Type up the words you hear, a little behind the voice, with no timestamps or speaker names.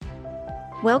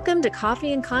Welcome to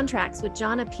Coffee and Contracts with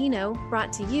John Apino,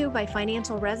 brought to you by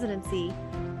Financial Residency.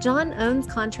 John owns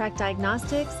Contract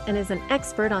Diagnostics and is an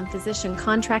expert on physician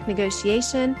contract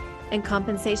negotiation and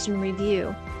compensation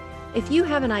review. If you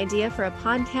have an idea for a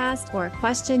podcast or a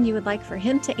question you would like for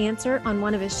him to answer on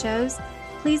one of his shows,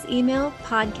 please email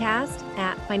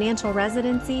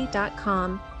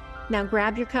podcast@financialresidency.com. Now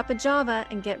grab your cup of Java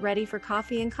and get ready for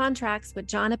Coffee and Contracts with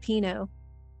John Apino.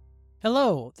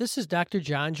 Hello, this is Dr.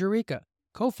 John Jurica,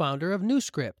 co-founder of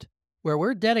NewScript, where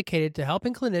we're dedicated to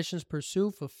helping clinicians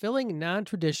pursue fulfilling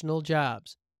non-traditional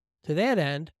jobs. To that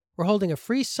end, we're holding a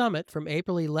free summit from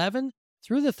April 11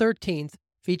 through the 13th,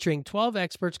 featuring 12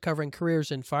 experts covering careers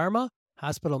in pharma,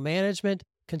 hospital management,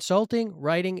 consulting,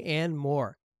 writing, and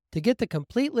more. To get the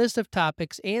complete list of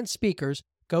topics and speakers,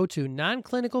 go to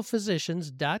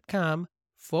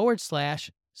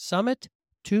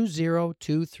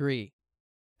nonclinicalphysicians.com/summit2023.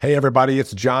 Hey everybody,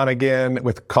 it's John again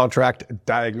with Contract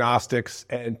Diagnostics,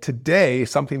 and today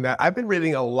something that I've been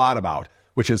reading a lot about,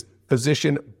 which is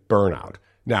physician burnout.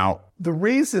 Now, the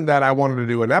reason that I wanted to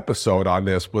do an episode on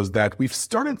this was that we've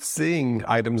started seeing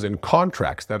items in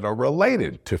contracts that are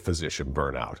related to physician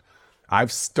burnout.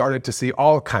 I've started to see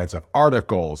all kinds of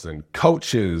articles and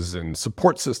coaches and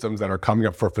support systems that are coming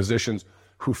up for physicians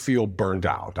who feel burned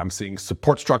out. I'm seeing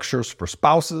support structures for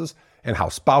spouses and how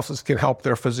spouses can help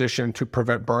their physician to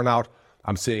prevent burnout.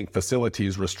 I'm seeing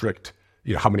facilities restrict,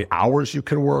 how many hours you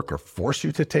can work or force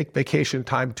you to take vacation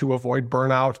time to avoid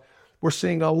burnout. We're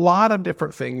seeing a lot of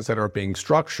different things that are being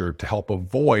structured to help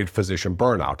avoid physician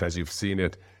burnout, as you've seen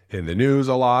it in the news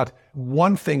a lot.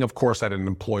 One thing, of course, that an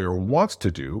employer wants to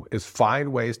do is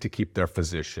find ways to keep their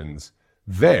physicians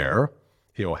there,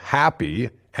 happy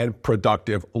and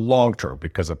productive long-term,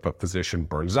 because if a physician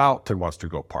burns out and wants to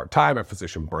go part-time, a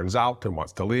physician burns out and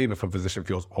wants to leave, if a physician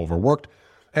feels overworked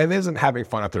and isn't having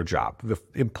fun at their job, the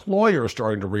employer is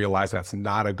starting to realize that's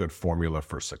not a good formula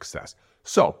for success.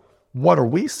 So what are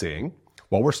we seeing?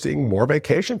 Well, we're seeing more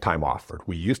vacation time offered.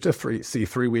 We used to see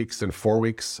 3 weeks and 4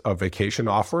 weeks of vacation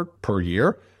offered per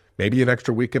year, maybe an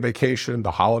extra week of vacation. The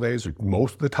holidays are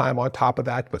most of the time on top of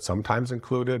that, but sometimes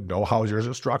included. Know how yours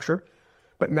is structured.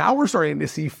 But now we're starting to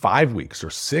see 5 weeks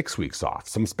or 6 weeks off.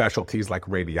 Some specialties like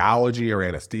radiology or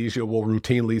anesthesia will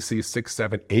routinely see 6,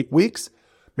 7, 8 weeks,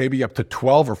 maybe up to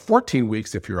 12 or 14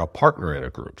 weeks if you're a partner in a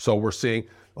group. So we're seeing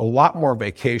a lot more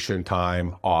vacation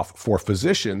time off for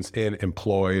physicians in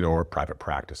employed or private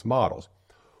practice models.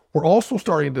 We're also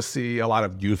starting to see a lot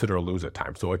of use it or lose it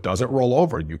time. So it doesn't roll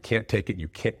over. You can't take it, you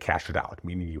can't cash it out,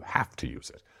 meaning you have to use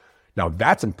it. Now,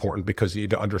 that's important because you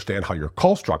need to understand how your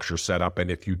call structure is set up. And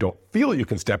if you don't feel you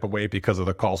can step away because of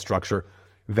the call structure,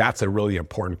 that's a really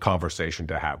important conversation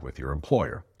to have with your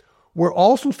employer. We're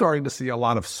also starting to see a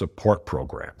lot of support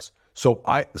programs. So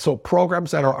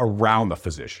programs that are around the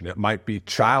physician. It might be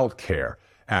childcare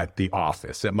at the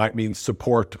office. It might mean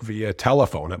support via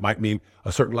telephone. It might mean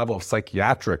a certain level of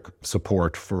psychiatric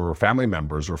support for family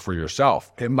members or for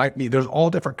yourself. It might mean there's all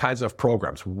different kinds of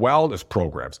programs, wellness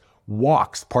programs,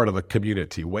 walks, part of the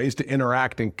community, ways to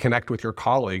interact and connect with your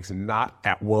colleagues, not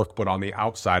at work, but on the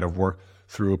outside of work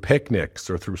through picnics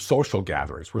or through social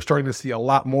gatherings. We're starting to see a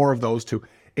lot more of those to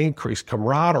increase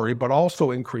camaraderie, but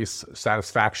also increase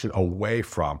satisfaction away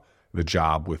from the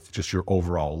job with just your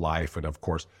overall life. And of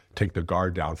course, take the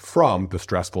guard down from the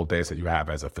stressful days that you have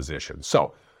as a physician.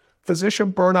 So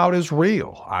physician burnout is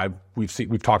real.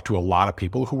 We've talked to a lot of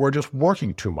people who are just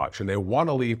working too much and they want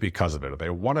to leave because of it, or they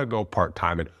want to go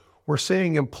part-time. And we're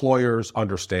seeing employers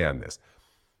understand this.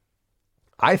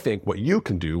 I think what you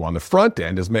can do on the front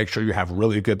end is make sure you have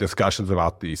really good discussions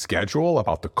about the schedule,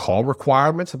 about the call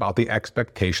requirements, about the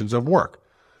expectations of work.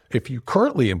 If you're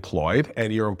currently employed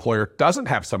and your employer doesn't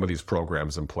have some of these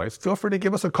programs in place, feel free to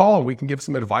give us a call and we can give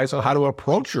some advice on how to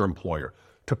approach your employer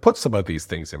to put some of these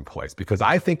things in place, because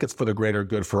I think it's for the greater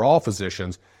good for all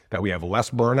physicians that we have less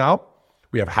burnout,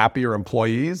 we have happier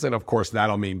employees, and of course,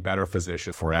 that'll mean better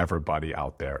physicians for everybody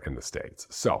out there in the States.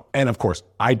 So, and of course,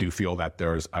 I do feel that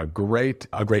there's a great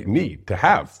need to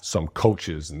have some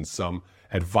coaches and some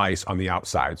advice on the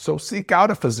outside. So seek out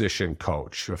a physician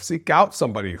coach, or seek out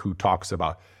somebody who talks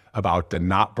about the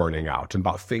not burning out and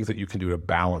about things that you can do to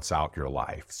balance out your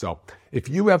life. So if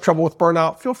you have trouble with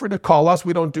burnout, feel free to call us.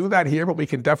 We don't do that here, but we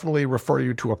can definitely refer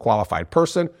you to a qualified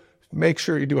person. Make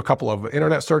sure you do a couple of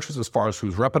internet searches as far as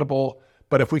who's reputable.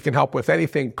 But if we can help with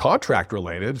anything contract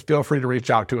related, feel free to reach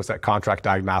out to us at Contract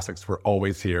Diagnostics. We're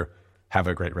always here. Have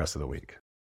a great rest of the week.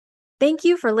 Thank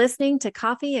you for listening to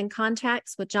Coffee and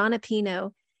Contracts with John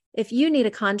Apino. If you need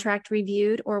a contract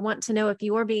reviewed or want to know if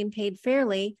you're being paid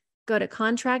fairly, go to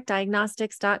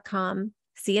contractdiagnostics.com.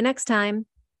 See you next time.